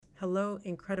Hello,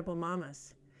 incredible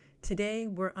mamas. Today,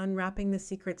 we're unwrapping the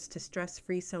secrets to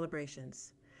stress-free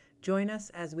celebrations. Join us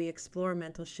as we explore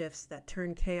mental shifts that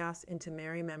turn chaos into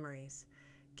merry memories.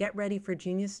 Get ready for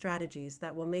genius strategies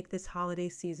that will make this holiday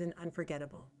season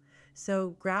unforgettable.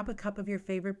 So grab a cup of your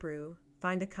favorite brew,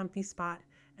 find a comfy spot,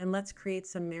 and let's create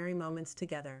some merry moments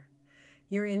together.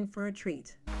 You're in for a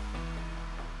treat.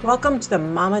 Welcome to the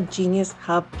Mama Genius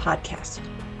Hub podcast,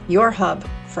 your hub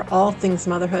for all things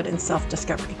motherhood and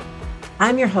self-discovery.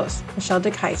 I'm your host, Michelle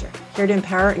DeKaiser, here to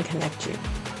empower and connect you.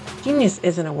 Genius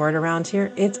isn't a word around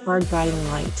here, it's our guiding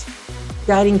light,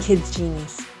 guiding kids'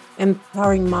 genius,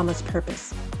 empowering mama's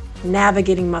purpose,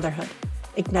 navigating motherhood,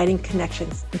 igniting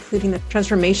connections, including the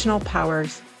transformational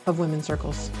powers of women's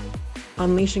circles,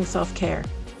 unleashing self-care,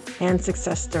 and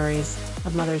success stories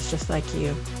of mothers just like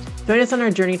you. Join us on our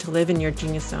journey to live in your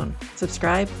genius zone.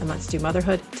 Subscribe and let's do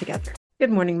motherhood together. Good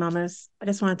morning, mamas. I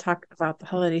just want to talk about the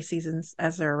holiday seasons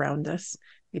as they're around us.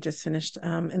 We just finished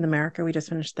in America, we just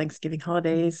finished Thanksgiving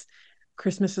holidays.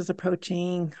 Christmas is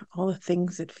approaching, all the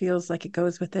things it feels like it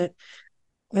goes with it.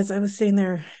 As I was sitting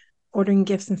there ordering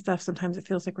gifts and stuff, sometimes it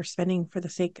feels like we're spending for the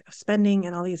sake of spending,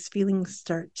 and all these feelings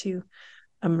start to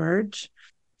emerge.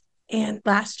 And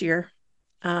last year,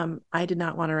 I did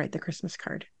not want to write the Christmas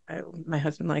card. My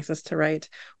husband likes us to write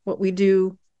what we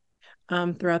do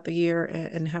throughout the year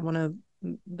and have one of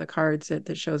the cards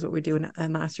that shows what we do.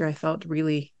 And last year I felt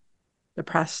really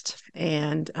depressed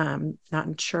and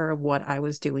not sure of what I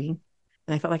was doing.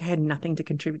 And I felt like I had nothing to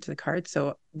contribute to the card.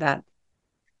 So that,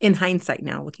 in hindsight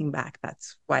now, looking back,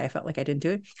 that's why I felt like I didn't do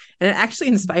it. And it actually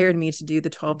inspired me to do the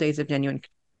 12 days of genuine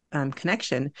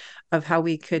connection, of how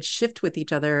we could shift with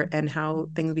each other and how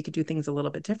we could do things a little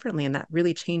bit differently. And that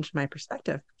really changed my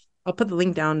perspective. I'll put the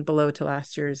link down below to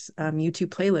last year's YouTube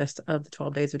playlist of the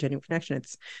 12 days of genuine connection.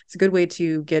 It's a good way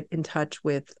to get in touch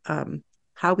with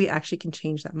how we actually can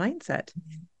change that mindset.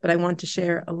 But I want to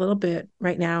share a little bit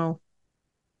right now,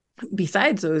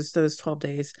 besides those 12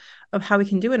 days, of how we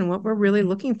can do it and what we're really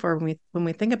looking for when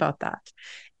we think about that.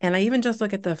 And I even just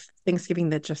look at the Thanksgiving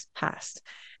that just passed.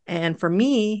 And for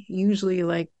me, usually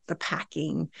like the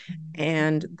packing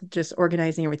and just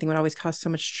organizing everything would always cause so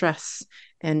much stress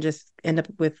and just end up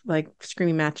with like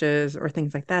screaming matches or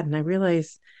things like that. And I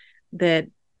realized that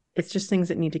it's just things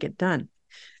that need to get done.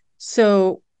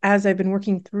 So as I've been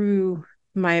working through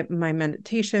my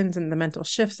meditations and the mental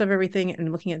shifts of everything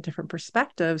and looking at different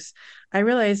perspectives, I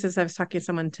realized, as I was talking to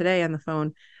someone today on the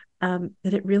phone,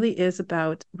 that it really is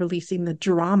about releasing the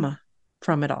drama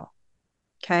from it all.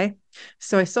 Okay.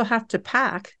 So I still have to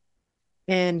pack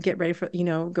and get ready for,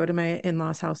 go to my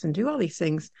in-laws' house and do all these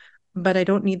things, but I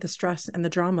don't need the stress and the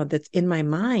drama that's in my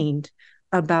mind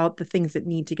about the things that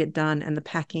need to get done and the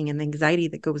packing and the anxiety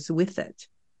that goes with it.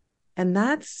 And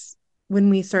that's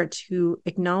when we start to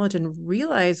acknowledge and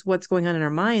realize what's going on in our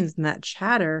minds and that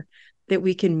chatter, that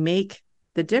we can make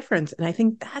the difference. And I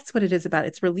think that's what it is about.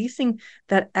 It's releasing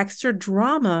that extra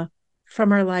drama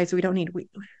from our lives we don't need.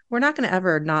 We're not going to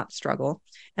ever not struggle.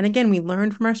 And again, we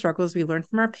learn from our struggles. We learn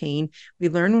from our pain. We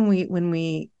learn when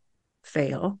we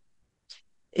fail.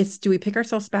 It's, do we pick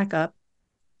ourselves back up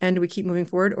and do we keep moving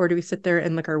forward, or do we sit there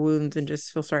and lick our wounds and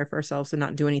just feel sorry for ourselves and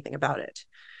not do anything about it?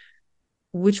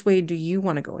 Which way do you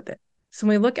want to go with it? So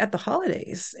when we look at the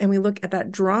holidays and we look at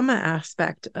that drama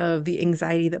aspect of the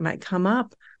anxiety that might come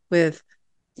up with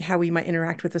how we might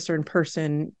interact with a certain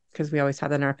person, because we always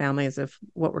have that in our families of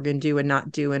what we're going to do and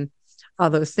not do and all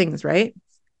those things, right?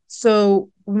 So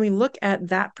when we look at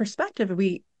that perspective,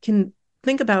 we can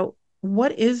think about,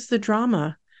 what is the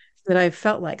drama that I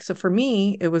felt like? So for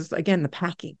me, it was, again, the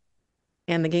packing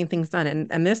and the getting things done.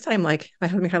 And this time, like, my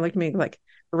husband kind of looked at me like,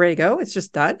 we're ready to go. It's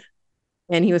just done.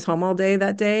 And he was home all day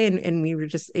that day. And we were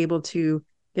just able to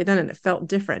get done, and it felt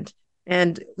different.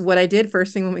 And what I did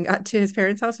first thing when we got to his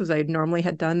parents' house was, I normally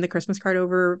had done the Christmas card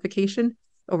over vacation,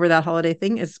 over that holiday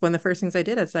thing. Is one of the first things I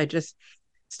did is I just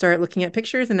started looking at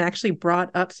pictures and actually brought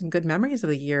up some good memories of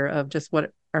the year of just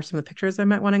what are some of the pictures I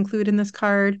might want to include in this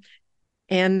card.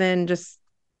 And then just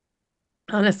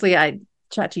honestly,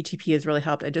 ChatGPT has really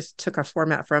helped. I just took a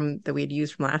format that we had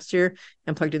used from last year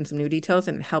and plugged in some new details,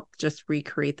 and it helped just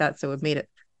recreate that. So it made it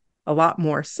a lot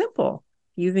more simple,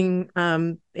 using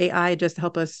AI just to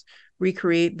help us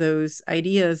recreate those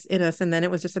ideas in us. And then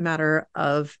it was just a matter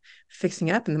of fixing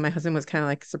up. And then my husband was kind of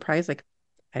like surprised, like,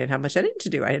 I didn't have much editing to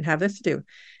do. I didn't have this to do.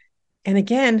 And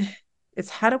again, it's,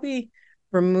 how do we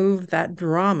remove that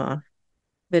drama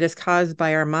that is caused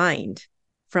by our mind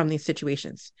from these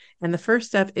situations? And the first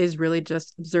step is really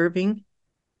just observing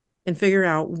and figure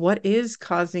out what is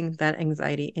causing that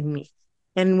anxiety in me.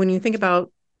 And when you think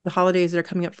about the holidays that are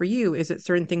coming up for you, is it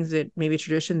certain things that maybe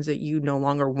traditions that you no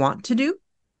longer want to do?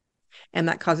 And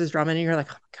that causes drama. And you're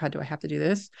like, oh my God, do I have to do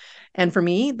this? And for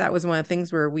me, that was one of the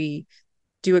things where we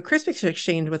do a Christmas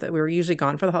exchange with it. We were usually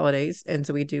gone for the holidays. And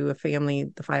so we do a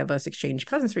family, the 5 of us exchange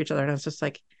presents for each other. And I was just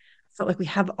like, felt like we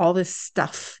have all this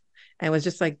stuff. And it was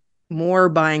just like more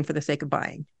buying for the sake of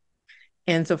buying.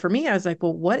 And so for me, I was like,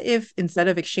 well, what if instead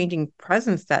of exchanging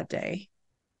presents that day,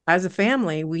 as a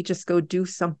family, we just go do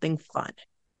something fun?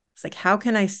 It's like, how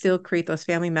can I still create those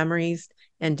family memories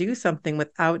and do something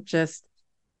without just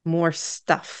more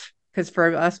stuff? Because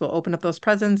for us, we'll open up those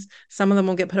presents. Some of them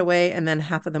will get put away, and then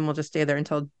half of them will just stay there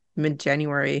until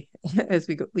mid-January as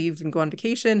we leave and go on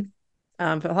vacation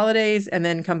for the holidays, and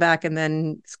then come back, and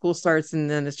then school starts, and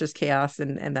then it's just chaos,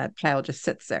 and that pile just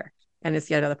sits there, and it's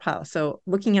yet another pile. So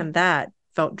looking at that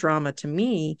felt drama to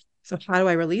me. So how do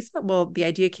I release it? Well, the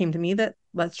idea came to me that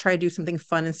let's try to do something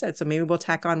fun instead. So maybe we'll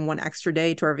tack on one extra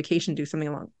day to our vacation, do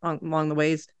something along the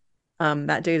ways.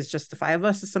 That day is just the 5 of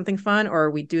us, is something fun, or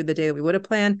we do the day that we would have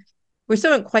planned. We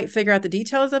still don't quite figure out the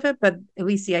details of it, but at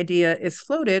least the idea is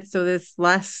floated. So there's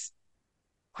less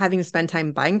having to spend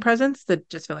time buying presents that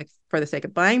just feel like for the sake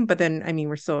of buying. But then, I mean,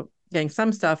 we're still getting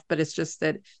some stuff, but it's just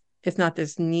that it's not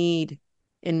this need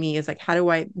in me. Is like, how do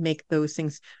I make those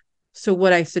things? So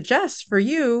what I suggest for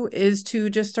you is to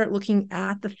just start looking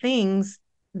at the things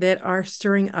that are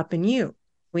stirring up in you.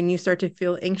 When you start to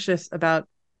feel anxious about,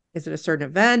 is it a certain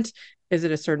event? Is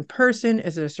it a certain person?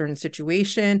 Is it a certain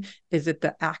situation? Is it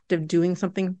the act of doing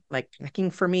something like packing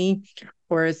for me?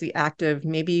 Or is the act of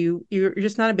maybe you're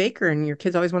just not a baker and your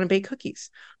kids always want to bake cookies?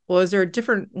 Well, is there a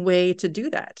different way to do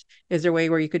that? Is there a way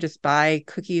where you could just buy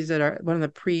cookies that are one of the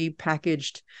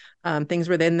pre-packaged things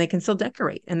where then they can still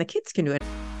decorate and the kids can do it?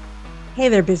 Hey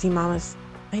there, busy mamas.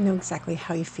 I know exactly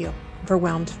how you feel.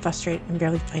 Overwhelmed, frustrated, and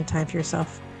barely find time for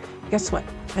yourself. Guess what?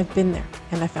 I've been there,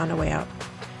 and I found a way out.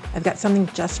 I've got something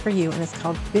just for you, and it's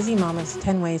called Busy Mama's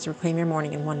 10 Ways to Reclaim Your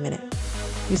Morning in 1 minute.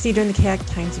 You see, during the chaotic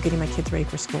times of getting my kids ready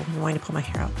for school and wanting to pull my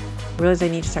hair out, I realized I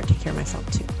need to start taking care of myself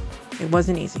too. It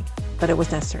wasn't easy, but it was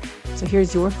necessary. So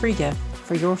here's your free gift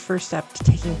for your first step to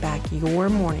taking back your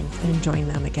mornings and enjoying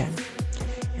them again.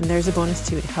 And there's a bonus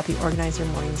too to help you organize your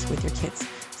mornings with your kids.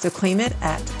 So claim it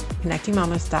at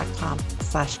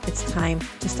connectingmamas.com/it's time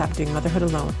to stop doing motherhood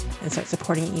alone and start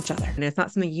supporting each other. And it's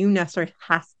not something you necessarily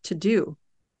have to do.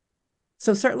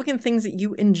 So start looking at things that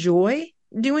you enjoy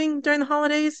doing during the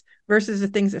holidays versus the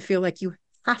things that feel like you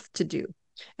have to do.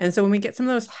 And so when we get some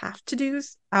of those have to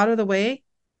do's out of the way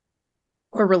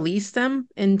or release them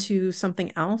into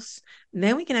something else,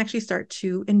 then we can actually start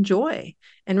to enjoy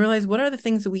and realize what are the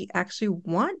things that we actually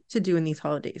want to do in these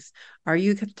holidays. Are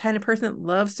you the kind of person that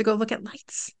loves to go look at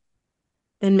lights?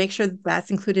 Then make sure that's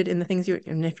included in the things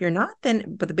and if you're not,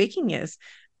 then, but the baking is,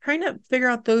 trying to figure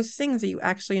out those things that you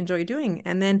actually enjoy doing.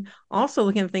 And then also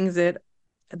looking at things that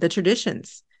the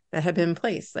traditions that have been in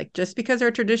place. Like just because they're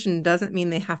a tradition doesn't mean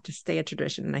they have to stay a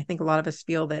tradition. And I think a lot of us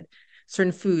feel that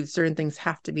certain foods, certain things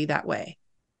have to be that way.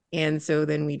 And so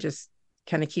then we just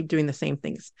kind of keep doing the same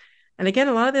things. And again,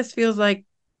 a lot of this feels like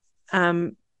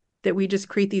that we just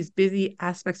create these busy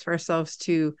aspects for ourselves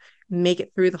to make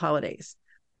it through the holidays.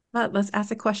 But let's ask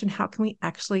the question, how can we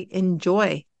actually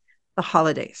enjoy the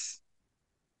holidays?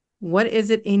 What is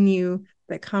it in you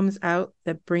that comes out,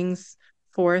 that brings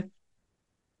forth?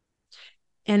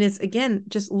 And it's, again,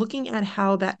 just looking at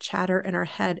how that chatter in our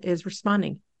head is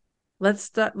responding. Let's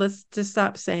just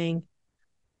stop saying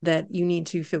that you need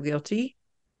to feel guilty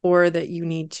or that you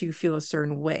need to feel a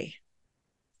certain way.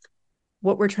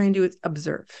 What we're trying to do is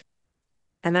observe.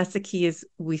 And that's the key, is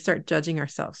we start judging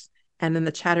ourselves. And then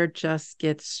the chatter just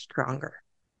gets stronger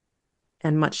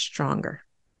and much stronger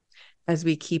as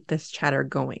we keep this chatter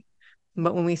going.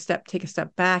 But when we take a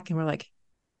step back and we're like,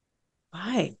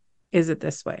 why is it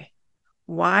this way?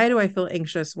 Why do I feel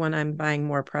anxious when I'm buying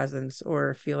more presents,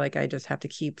 or feel like I just have to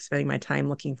keep spending my time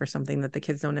looking for something that the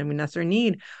kids don't necessarily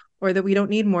need, or that we don't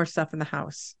need more stuff in the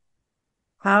house?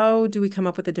 How do we come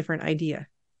up with a different idea?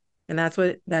 And that's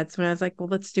when I was like, well,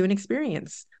 let's do an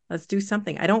experience. Let's do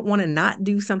something. I don't want to not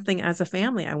do something as a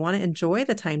family. I want to enjoy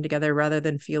the time together rather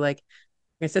than feel like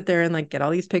I sit there and like get all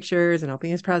these pictures and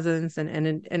open these presents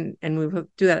and we will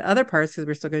do that at other parts because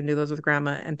we're still going to do those with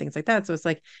grandma and things like that. So it's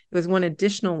like it was one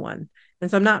additional one. And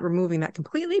so I'm not removing that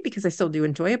completely because I still do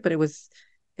enjoy it, but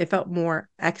it felt more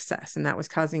excess, and that was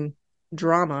causing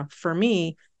drama for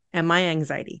me and my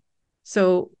anxiety.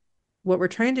 So what we're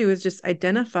trying to do is just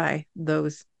identify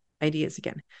those ideas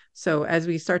again. So as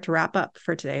we start to wrap up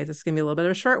for today, this is going to be a little bit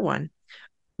of a short one,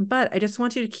 but I just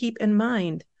want you to keep in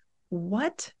mind,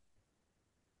 what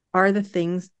are the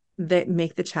things that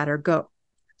make the chatter go?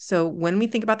 So when we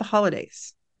think about the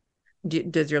holidays, do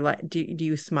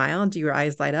you smile? Do your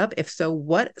eyes light up? If so,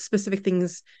 what specific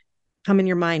things come in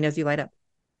your mind as you light up?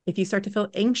 If you start to feel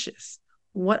anxious,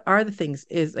 what are the things?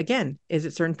 Is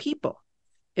it certain people?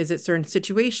 Is it certain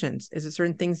situations? Is it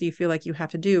certain things you feel like you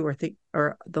have to do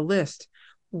or the list?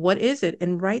 What is it?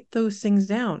 And write those things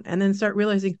down and then start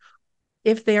realizing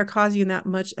if they are causing you that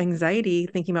much anxiety,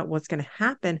 thinking about what's going to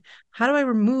happen, how do I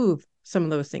remove some of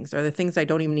those things? Are there things I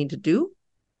don't even need to do?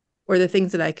 Or the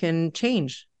things that I can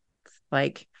change,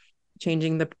 like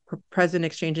changing the present,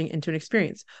 exchanging into an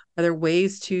experience? Are there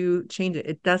ways to change it?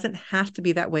 It doesn't have to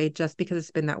be that way just because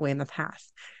it's been that way in the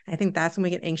past. I think that's when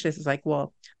we get anxious. It's like,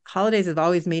 well, holidays have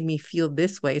always made me feel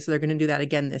this way, so they're going to do that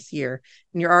again this year.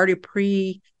 And you're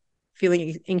already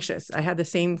feeling anxious. I had the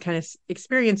same kind of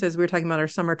experiences. We were talking about our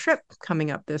summer trip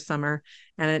coming up this summer.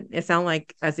 And it sounded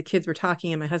like as the kids were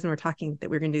talking and my husband were talking that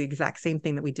we were going to do the exact same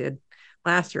thing that we did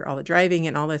last year, all the driving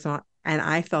and all this. And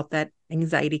I felt that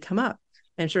anxiety come up.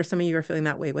 And I'm sure some of you are feeling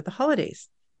that way with the holidays.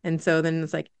 And so then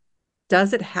it's like,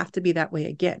 does it have to be that way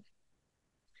again?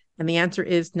 And the answer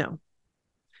is no.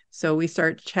 So we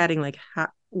start chatting like,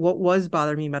 what was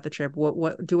bothering me about the trip?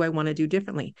 What do I want to do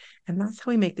differently? And that's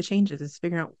how we make the changes, is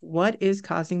figuring out what is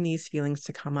causing these feelings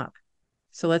to come up.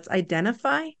 So let's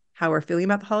identify how we're feeling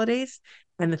about the holidays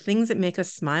and the things that make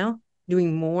us smile,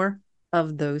 doing more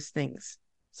of those things.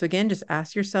 So again, just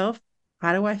ask yourself,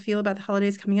 how do I feel about the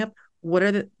holidays coming up?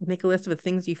 Make a list of the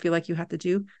things you feel like you have to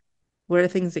do. What are the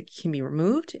things that can be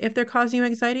removed if they're causing you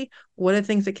anxiety? What are the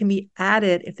things that can be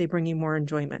added if they bring you more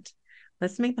enjoyment?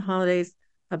 Let's make the holidays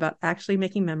about actually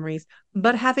making memories,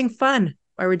 but having fun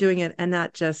while we're doing it and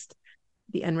not just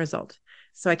the end result.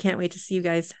 So I can't wait to see you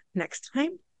guys next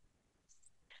time.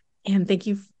 And thank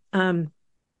you. And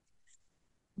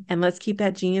let's keep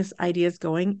that genius ideas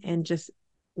going and just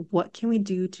what can we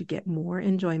do to get more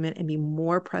enjoyment and be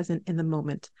more present in the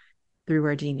moment through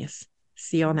our genius.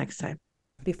 See y'all next time.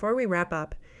 Before we wrap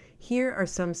up, here are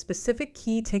some specific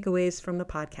key takeaways from the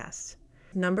podcast.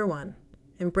 Number 1,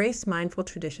 embrace mindful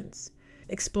traditions.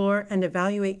 Explore and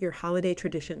evaluate your holiday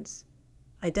traditions.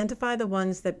 Identify the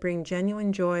ones that bring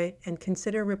genuine joy and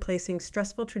consider replacing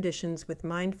stressful traditions with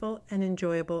mindful and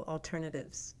enjoyable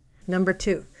alternatives. Number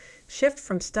 2, shift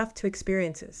from stuff to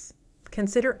experiences.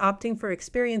 Consider opting for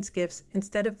experience gifts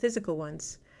instead of physical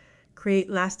ones. Create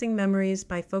lasting memories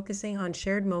by focusing on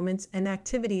shared moments and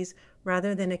activities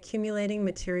rather than accumulating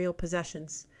material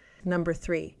possessions. Number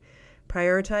 3,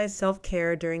 prioritize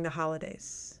self-care during the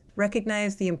holidays.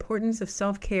 Recognize the importance of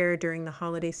self-care during the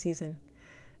holiday season.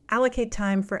 Allocate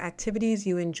time for activities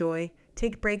you enjoy,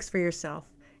 take breaks for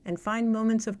yourself, and find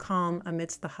moments of calm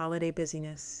amidst the holiday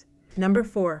busyness. Number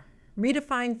 4,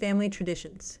 redefine family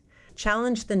traditions.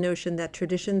 Challenge the notion that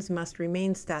traditions must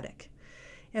remain static.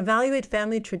 Evaluate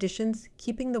family traditions,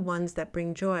 keeping the ones that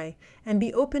bring joy, and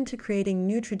be open to creating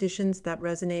new traditions that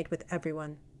resonate with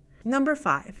everyone. Number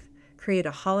 5, create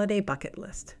a holiday bucket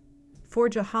list.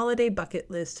 Forge a holiday bucket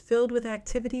list filled with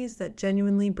activities that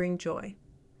genuinely bring joy.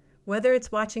 Whether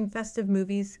it's watching festive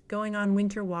movies, going on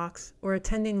winter walks, or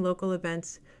attending local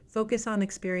events, focus on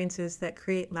experiences that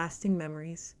create lasting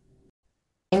memories.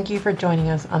 Thank you for joining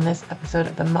us on this episode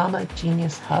of the Mama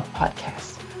Genius Hub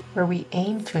podcast, where we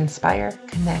aim to inspire,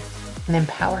 connect, and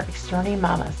empower extraordinary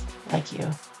mamas like you.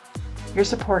 Your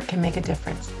support can make a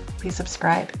difference. Please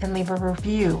subscribe and leave a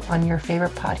review on your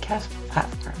favorite podcast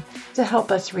platform to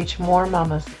help us reach more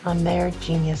mamas on their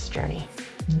genius journey.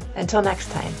 Until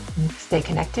next time, stay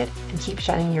connected and keep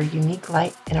shining your unique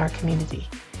light in our community.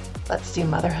 Let's do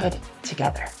motherhood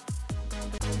together.